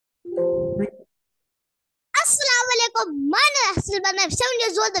Castle. I'm 7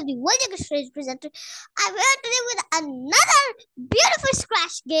 years old. I'm the world Stage presenter. I'm here today with another beautiful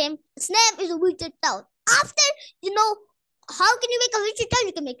Scratch game. Its name is Witcher Town. After, how can you make a Witcher Town?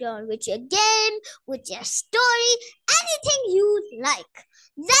 You can make your own Witcher game, Witcher story, anything you like.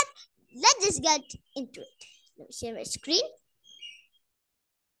 Let's just get into it. Let me share my screen.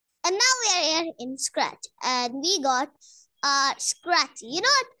 And now we are here in Scratch. And we got Scratchy. You know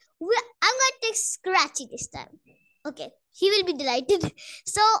what? I'm going to take Scratchy this time. Okay, he will be delighted.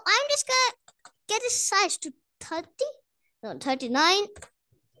 So I'm just going to get his size to 30. No, 39.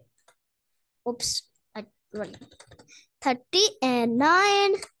 Oops. 30 and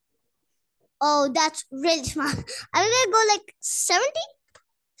 9. Oh, that's really smart. I'm going to go like 70.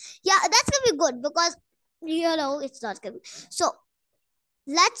 Yeah, that's going to be good because, it's not going to be. So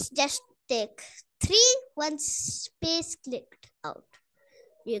let's just take 3, 1 space clicked out.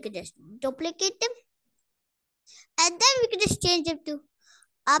 You can just duplicate them. And then we can just change them to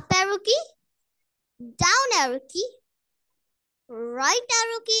up arrow key, down arrow key, right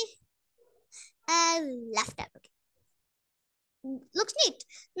arrow key, and left arrow key. Looks neat.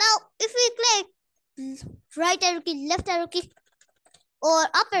 Now, if we click right arrow key, left arrow key, or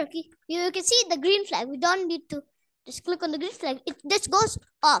up arrow key, you can see the green flag. We don't need to just click on the green flag. It just goes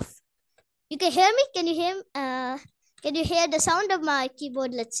off. You can hear me? Can you hear? Can you hear the sound of my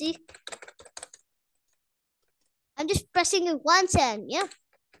keyboard? Let's see. I'm just pressing it once and yeah,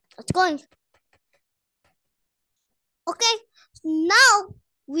 it's going. Okay, now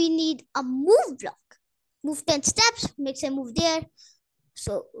we need a move block. Move 10 steps, makes a move there.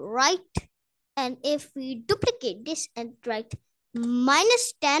 So right, and if we duplicate this and write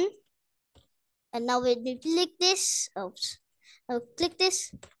 -10, and now we click this. Oops. Now click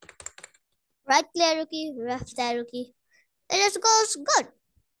this. Right arrow key, left arrow key. It just goes good.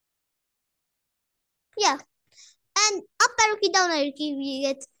 Yeah. And up arrow key, down arrow key, we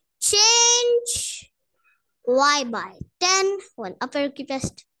get change y by 10, 1 up arrow key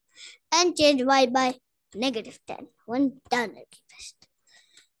pressed, and change y by -10, 1 down arrow key pressed.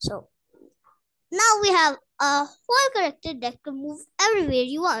 So now we have a whole character that can move everywhere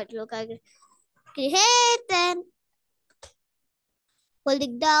you want. Look, I can hit and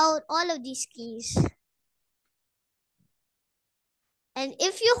holding down all of these keys. And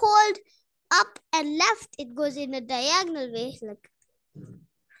if you hold up and left, it goes in a diagonal way.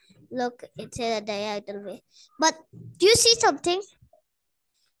 Look, it's in a diagonal way. But do you see something?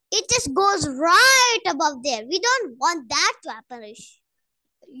 It just goes right above there. We don't want that to happen,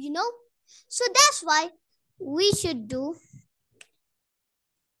 So that's why we should do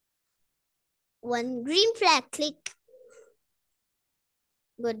one green flag click.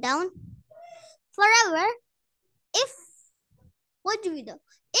 Go down. Forever. What do we do?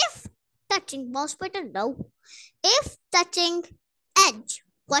 If touching mouse button, no. If touching edge,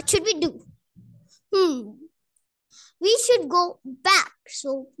 what should we do? We should go back.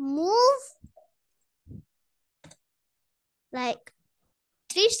 So move like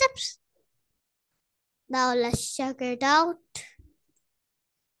 3 steps. Now let's check it out.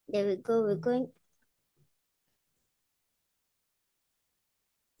 There we go. We're going.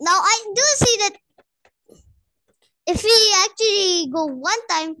 Now I do see that if we actually go one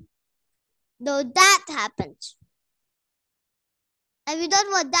time, though, that happens. And we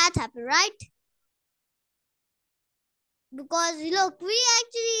don't want that to happen, right? Because look, we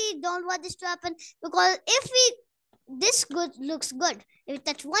actually don't want this to happen. Because if this looks good. If we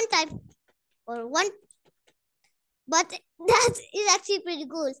touch one time or one, but that is actually pretty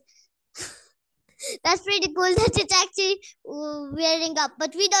cool. That's pretty cool that it's actually wearing up,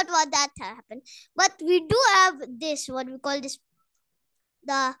 but we don't want that to happen. But we do have this, what we call this,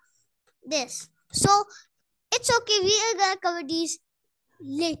 this. So it's okay. We are gonna cover these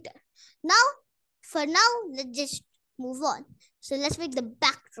later. Now, for now, let's just move on. So let's make the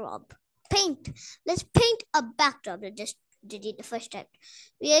backdrop. Paint. Let's paint a backdrop. Let's just delete the first type.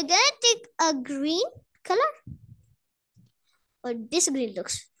 We are gonna take a green color. Or this green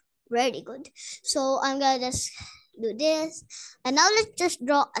looks very good. So I'm gonna just do this. And now let's just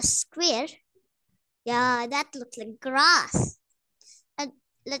draw a square. Yeah, that looks like grass. And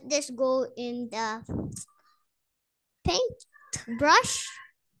let's just go in the paint brush.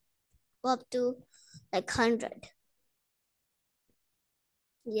 Go up to like 100.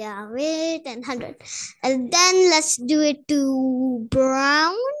 Yeah, wait, and 100. And then let's do it to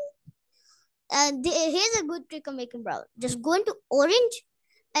brown. And here's a good trick of making brown. Just go into orange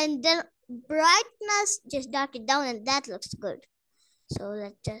and then brightness, just dark it down, and that looks good. So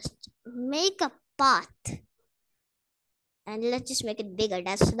let's just make a path. And let's just make it bigger.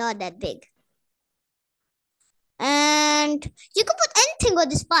 That's not that big. And you can put anything on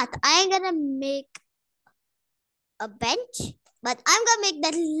this path. I ain't gonna make a bench, but I'm gonna make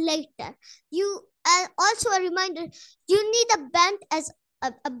that later. You and also a reminder, you need a bench as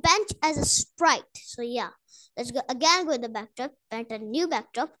a sprite. So yeah, let's go again with the backdrop, paint a new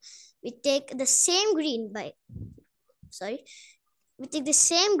backdrop. We take the same green by we take the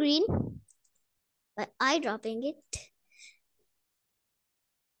same green by eyedropping it.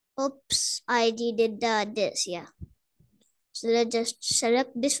 Oops, I did this, yeah. So let's just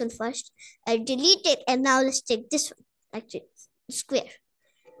select this one first. I delete it, and now let's take this one, actually, square.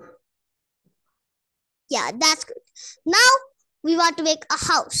 Yeah, that's good. Now we want to make a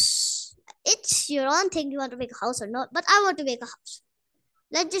house. It's your own thing, you want to make a house or not, but I want to make a house.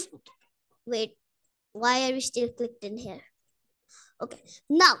 Let's just wait. Why are we still clicked in here? Okay,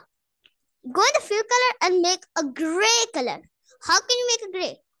 now go in the fill color and make a gray color. How can you make a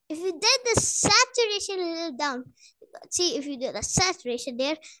gray? If you did the saturation a little down, see, if you do the saturation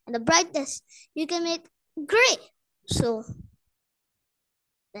there and the brightness, you can make gray. So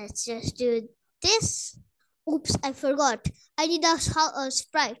let's just do this. Oops, I forgot. I need a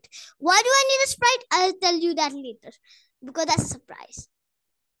sprite. Why do I need a sprite? I'll tell you that later, because that's a surprise.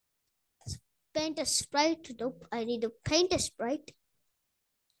 Let's paint a sprite. Nope, I need to paint a sprite.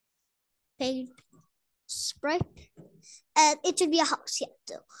 Paint sprite. And it should be a house. Yeah.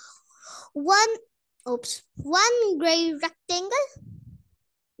 So one gray rectangle.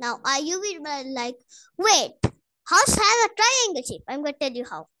 Now you will like, wait, house has a triangle shape. I'm gonna tell you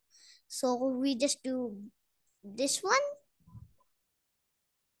how. So we just do this one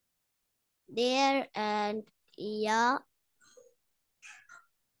there, and yeah,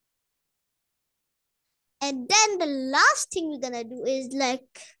 and then the last thing we're gonna do is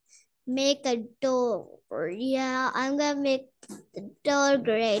like make a door. Yeah, I'm gonna make the door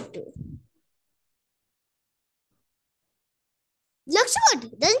gray too. Looks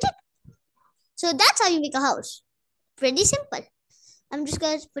good, doesn't it? So that's how you make a house. Pretty simple. I'm just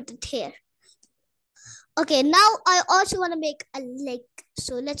gonna put it here. Okay, now I also want to make a lake.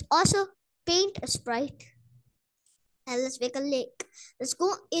 So let's also paint a sprite. And let's make a lake. Let's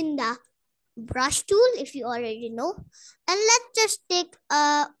go in the brush tool, if you already know. And let's just take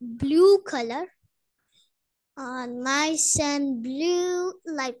a blue color. Nice and blue,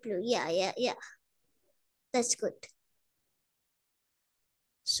 light blue. Yeah. That's good.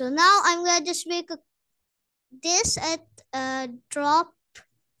 So now I'm gonna just make this at a drop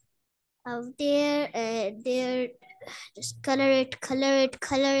of there, there. Just color it,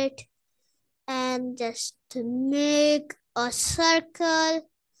 and just to make a circle,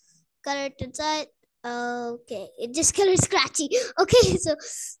 color it inside. Okay, it just color scratchy. Okay, so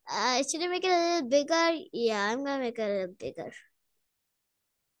should I make it a little bigger? Yeah, I'm gonna make it a little bigger.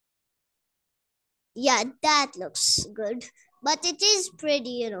 Yeah, that looks good, but it is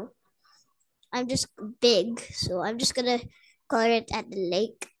pretty, I'm just big, so I'm just gonna color it at the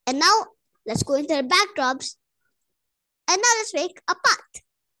lake. And now let's go into the backdrops, and now let's make a path.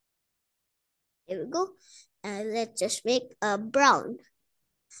 Here we go. And let's just make a brown.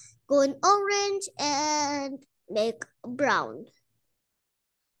 Go in orange and make brown.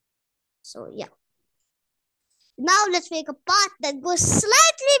 So yeah. Now let's make a path that goes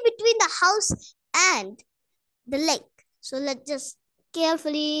slightly between the house and the lake. So let's just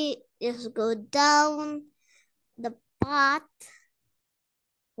carefully just go down the path.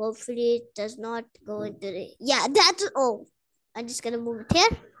 Hopefully it does not go into the... Yeah, that's... Oh, I'm just gonna move it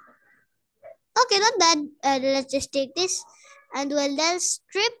here. Okay, not bad. Let's just take this and do a little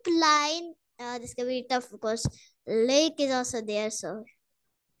strip line. This is gonna be tough because the lake is also there. So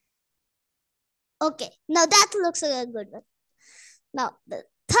okay, now that looks like a good one. Now the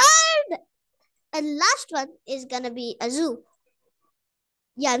third and last one is gonna be a zoo.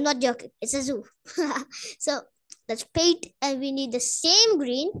 Yeah, I'm not joking. It's a zoo. So let's paint, and we need the same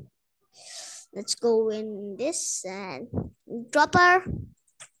green. Let's go in this and dropper.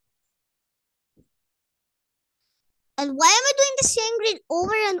 And why am I doing the same green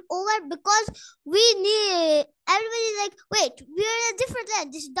over and over? Because we need, everybody's like, wait, we're in a different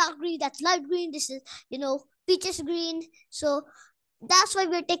land. This is dark green, that's light green, this is, peaches green. So that's why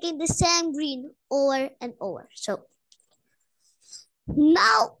we're taking the same green over and over. So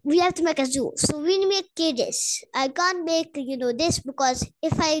now we have to make a zoo. So we make cages. I can't make, this, because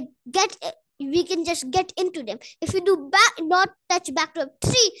if I get, we can just get into them. If you do not touch back to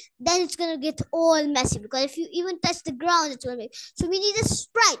 3, then it's gonna get all messy, because if you even touch the ground, it's gonna make. So we need a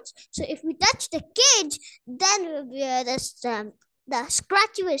sprite. So if we touch the cage, then the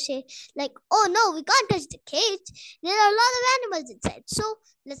scratchy will say like, oh no, we can't touch the cage. There are a lot of animals inside. So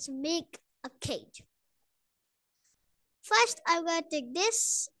let's make a cage. First, I'm gonna take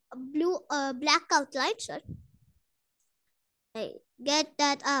this blue black outline. Sorry, hey, get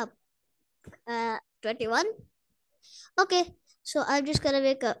that up. 21. Okay, so I'm just gonna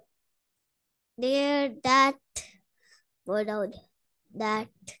make a there that word out. That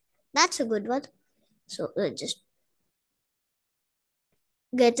that's a good one. So we'll just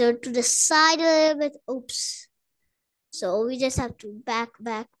get her to the side a little bit. Oops. So we just have to back.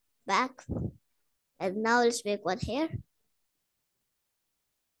 And now let's make one here.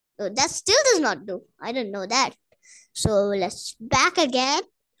 So that still does not do. I don't know that. So let's back again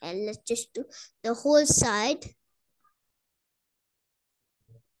and let's just do the whole side.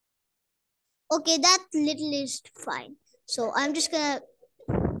 Okay, that little is fine. So I'm just gonna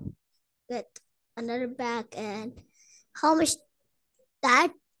get another back and how much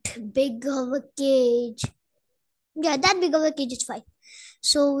that big of a cage. Yeah, that big of a cage is fine.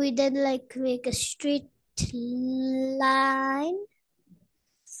 So we then like make a straight line.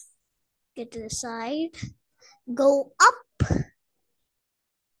 Get to the side. Go up.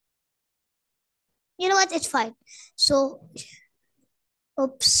 You know what? It's fine. So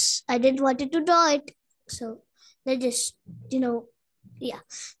oops, I didn't want it to draw it. So let's just, yeah.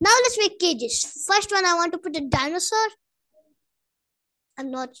 Now let's make cages. First one, I want to put a dinosaur.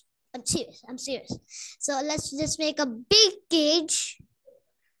 I'm not, I'm serious. I'm serious. So let's just make a big cage.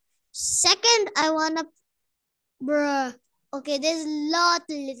 Second, I want to, bruh. Okay, there's a lot of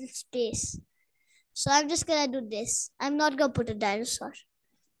little space. So I'm just gonna do this. I'm not gonna put a dinosaur.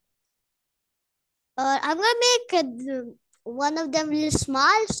 I'm gonna make one of them little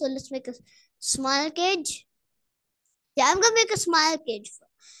small. So let's make a small cage. Yeah, I'm gonna make a small cage.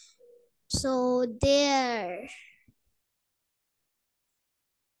 So there.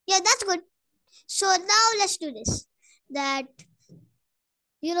 Yeah, that's good. So now let's do this. That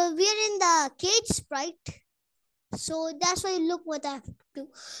we're in the cage sprite. So that's why look what I have to do.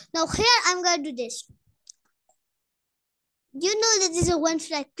 Now here I'm gonna do this. You know that this is a one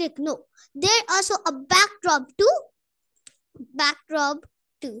flat click. No. There also a backdrop too. Backdrop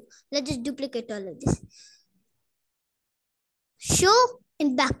too. Let's just duplicate all of this. Show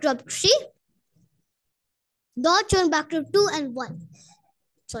in backdrop 3. Dot show in backdrop 2 and 1.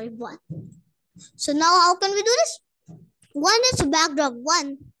 Sorry, 1. So now how can we do this? One is backdrop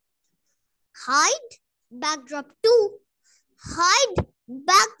 1. Hide. Backdrop 2. Hide.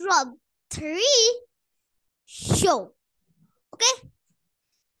 Backdrop 3. Show. Okay?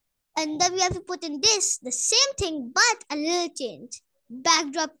 And then we have to put in this, the same thing, but a little change.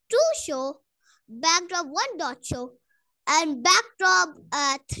 Backdrop 2 show. Backdrop 1 dot show. And backdrop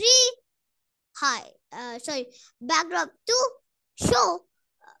 3 hide. Backdrop 2 show.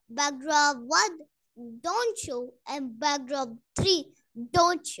 Backdrop 1 don't show. And backdrop 3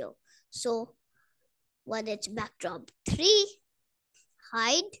 don't show. So what is backdrop 3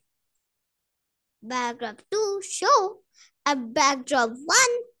 hide. Backdrop 2 show. And backdrop 1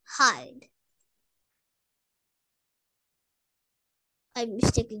 hide. I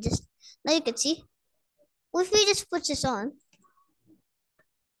mistakenly just, now you can see. If we just put this on,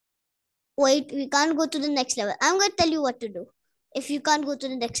 wait, we can't go to the next level. I'm going to tell you what to do. If you can't go to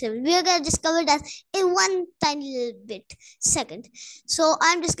the next level, we are going to discover that in one tiny little bit second. So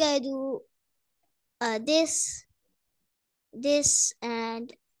I'm just going to do this,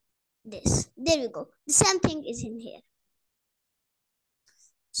 and this. There we go. The same thing is in here.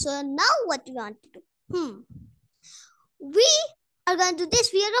 So now what we want to do? We are going to do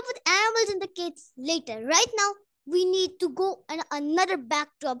this. We are going to put animals in the cage later. Right now, we need to go on another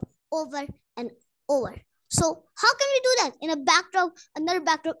backdrop over and over. So how can we do that? In a backdrop, another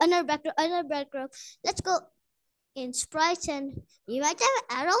backdrop, another backdrop, another backdrop. Let's go in sprites, and you might have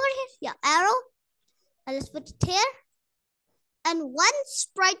an arrow over here. Yeah, arrow. And let's put it here. And one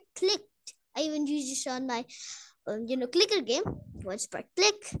sprite clicked. I even used this on my clicker game. One sprite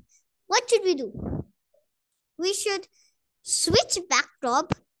click. What should we do? We should switch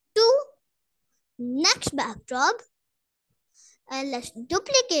backdrop to next backdrop, and let's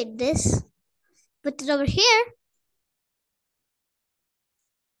duplicate this, put it over here,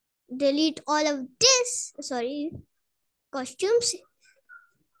 delete all of this, costumes,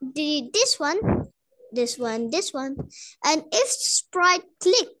 delete this one, and if sprite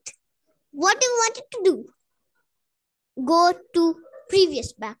clicked, what do you want it to do? Go to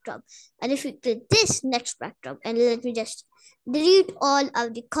previous backdrop, and if you click this next backdrop, and let me just delete all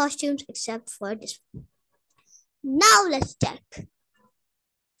of the costumes except for this one. Now let's check.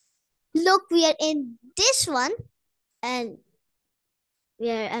 Look, we are in this one, and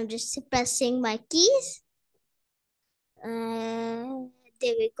I'm just pressing my keys. There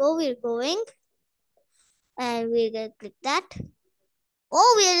we go. We're going. And we're gonna click that.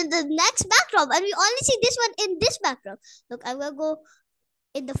 Oh, we're in the next backdrop, and we only see this one in this backdrop. Look, I'm gonna go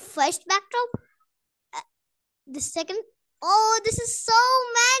in the first backdrop, the second. Oh, this is so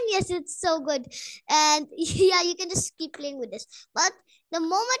man. Yes, it's so good. And yeah, you can just keep playing with this. But the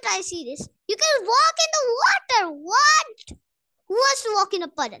moment I see this, you can walk in the water. What? Who wants to walk in a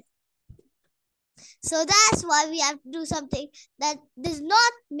puddle? So that's why we have to do something that does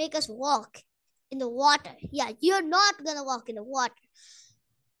not make us walk in the water. Yeah, you're not gonna walk in the water.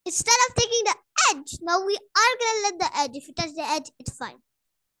 Instead of taking the edge, now we are gonna let the edge. If you touch the edge, it's fine.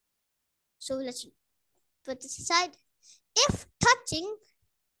 So let's put this aside. If touching,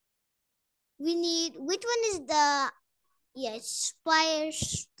 we need, which one is the, yeah,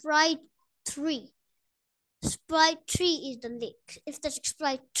 sprite 3. Sprite 3 is the link. If that's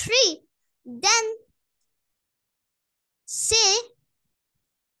sprite 3, then say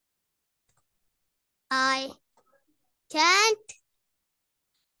I can't,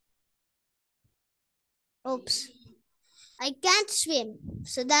 oops, I can't swim.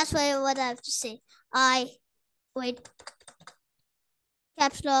 So that's why what I have to say. Wait,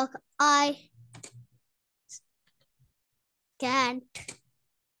 caps lock, I can't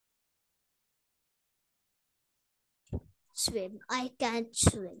swim. I can't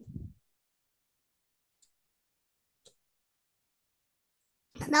swim.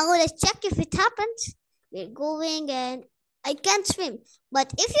 Now let's check if it happens. We're going and I can't swim.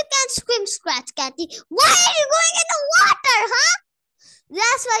 But if you can't swim, Scratch Catty, why are you going in the water, huh?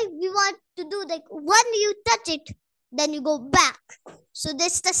 That's why we want to do, like, when you touch it, then you go back. So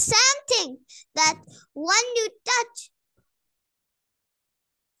that's the same thing, that when you touch,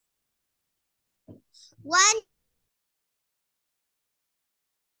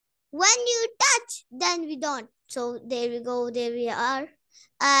 when you touch, then we don't. So there we go, there we are.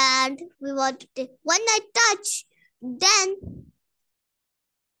 And we want to, when I touch, then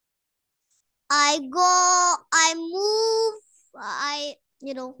I go, I move, I,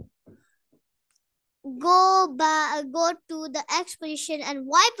 go back, go to the X position and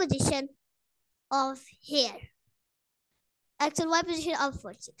Y position of here. X and Y position of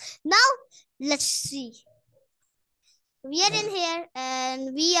 40. Now let's see. We are in here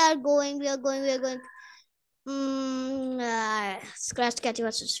and we are going. Scratch Catty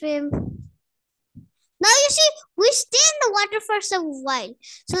wants to swim. Now you see, we stay in the water for some while.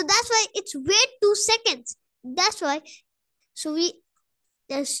 So that's why it's wait 2 seconds. That's why. So we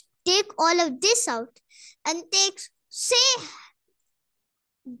just take all of this out and take, say,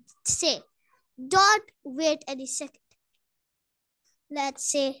 don't wait any second. Let's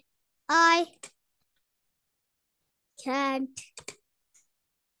say I can't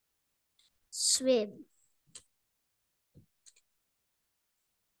swim.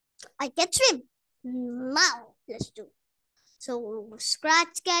 I can swim. Now let's do. So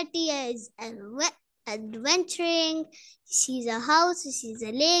Scratch Catty is adventuring. He sees a house. He sees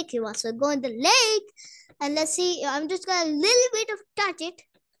a lake. He wants to go in the lake. And let's see. I'm just gonna a little bit of touch it.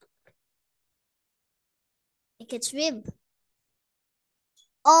 I can swim.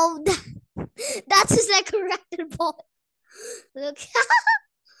 Oh, that's just like a rattle ball. Look.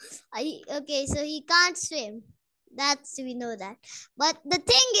 Okay, so he can't swim. That's, we know that. But the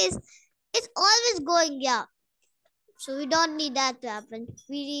thing is, it's always going, yeah. So we don't need that to happen.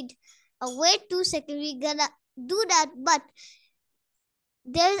 We need a wait 2 seconds. We're gonna do that. But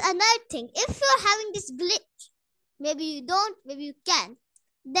there's another thing. If you're having this glitch, maybe you don't, maybe you can.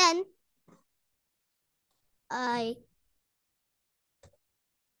 Then I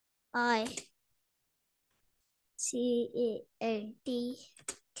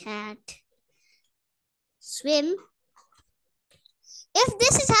can't swim. If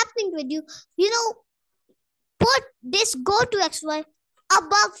this is happening with you, put this go to XY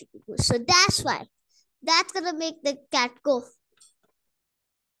above you. So that's why. That's gonna make the cat go.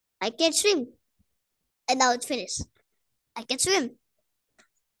 I can swim. And now it's finished. I can swim.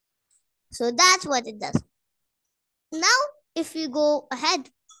 So that's what it does. Now, if we go ahead,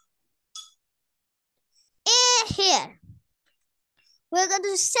 here, we're gonna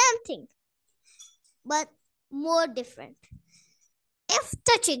do the same thing, but more different. If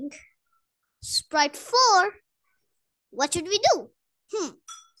touching sprite 4, what should we do?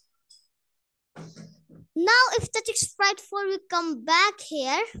 Now, if touching sprite 4, we come back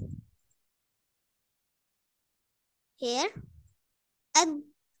here, and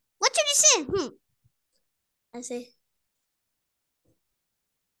what should we say? I say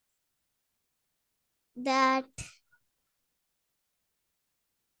that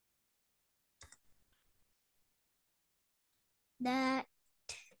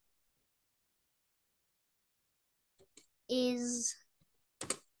is.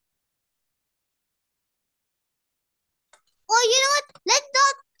 Oh, you know what? Let's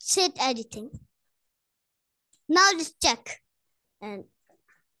not set anything. Now just check. And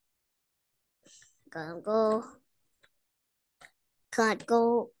can't go. Can't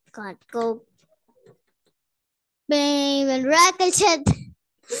go. Can't go. Bang, and Rackle said.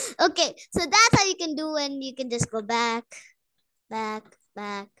 Okay, so that's how you can do, and you can just go back, back,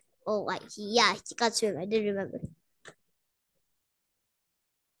 back. Oh, yeah, he can't swim. I didn't remember.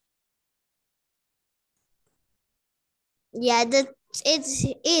 Yeah,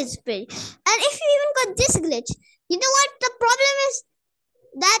 it's pretty. And if you even got this glitch, you know what the problem is?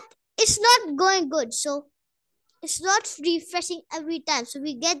 That it's not going good. So it's not refreshing every time. So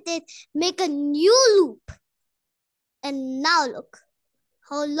we get this, make a new loop. And now look,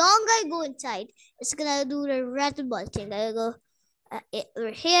 how long I go inside, it's gonna do the rattle ball thing. I go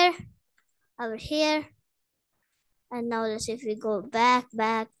over here, and now let's see if we go back.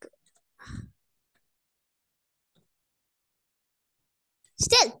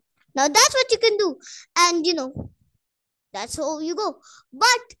 Still, now that's what you can do, and that's how you go.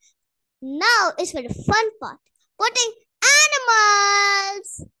 But now is for the fun part, putting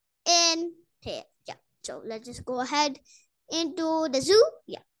animals in here. Yeah. So let's just go ahead into the zoo.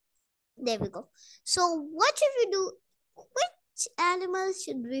 Yeah. There we go. So what should we do? Which animals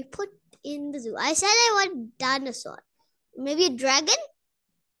should we put in the zoo? I said I want dinosaur. Maybe a dragon?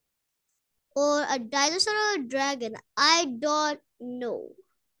 Or a dinosaur or a dragon? I don't know.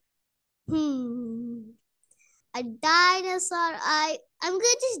 A dinosaur. I'm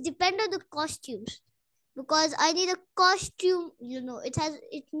gonna just depend on the costumes. Because I need a costume,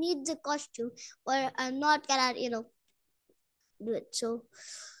 it needs a costume, or I'm not gonna, do it. So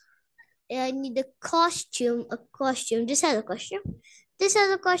I need a costume. This has a costume. This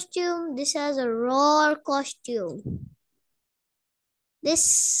has a costume. This has a roar costume.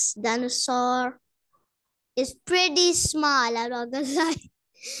 This dinosaur is pretty small, I'm not gonna lie.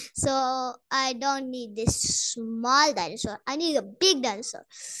 So I don't need this small dinosaur. I need a big dinosaur.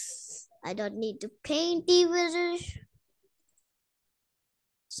 I don't need to paint the wizard.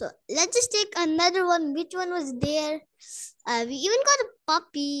 So let's just take another one. Which one was there? We even got a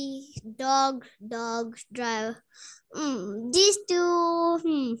puppy, dog, driver. These two.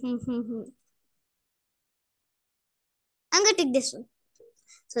 I'm gonna take this one.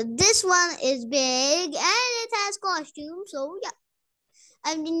 So this one is big and it has costume. So yeah,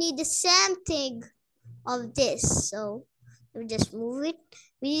 and we need the same thing of this. So we just move it.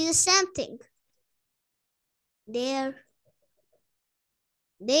 We need the same thing. There.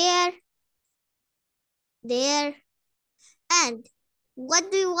 And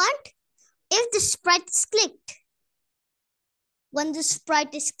what do you want? If the sprite is clicked. When the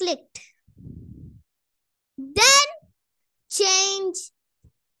sprite is clicked, then change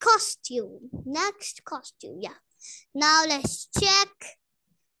costume. Next costume. Yeah. Now let's check.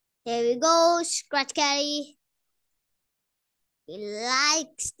 Here we go. Scratch Carry. He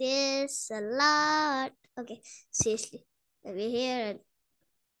likes this a lot. Okay, seriously. Over here and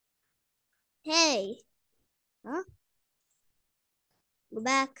hey. Huh? Go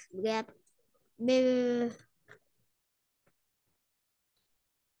back.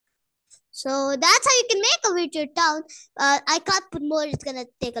 So that's how you can make a virtual town. I can't put more, it's gonna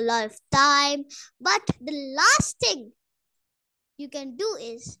take a lot of time. But the last thing you can do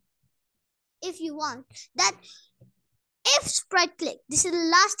is, if you want, that if sprite click, this is the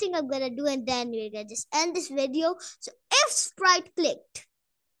last thing I'm gonna do, and then we're gonna just end this video. So if sprite clicked,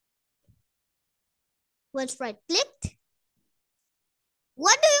 when sprite clicked,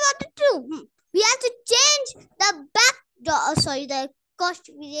 what do we want to do? We have to change the backdrop. The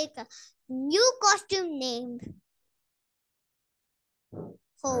costume. We make a new costume named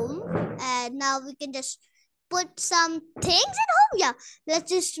home, and now we can just put some things in home. Yeah, let's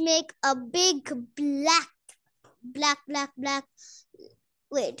just make a big black.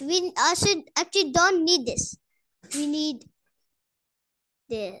 Wait, we actually don't need this. We need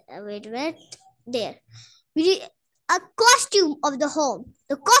there. Wait, there. We need a costume of the home.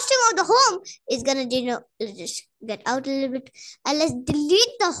 The costume of the home is gonna, let's just get out a little bit and let's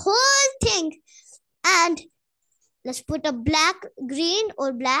delete the whole thing, and let's put a black, green,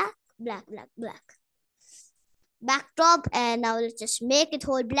 or black backdrop, and now let's just make it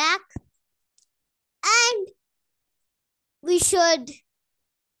whole black, and we should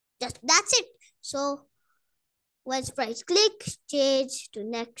that's it. So when sprite click, change to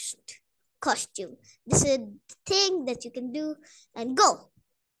next costume. This is the thing that you can do, and go.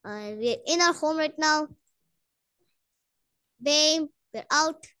 We're in our home right now. Bam, we're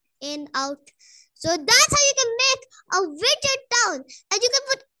out, in, out. So that's how you can make a widget town, and you can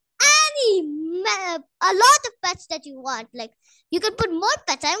put a lot of pets that you want. Like you can put more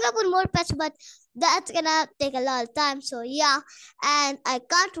pets. I'm gonna put more pets, but that's gonna take a lot of time. So yeah, and I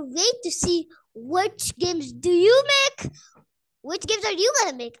can't wait to see which games do you make. Which games are you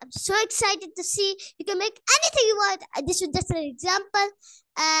gonna make? I'm so excited to see. You can make anything you want. This was just an example,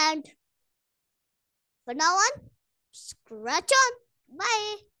 and for now on, scratch on.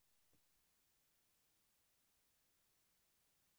 Bye.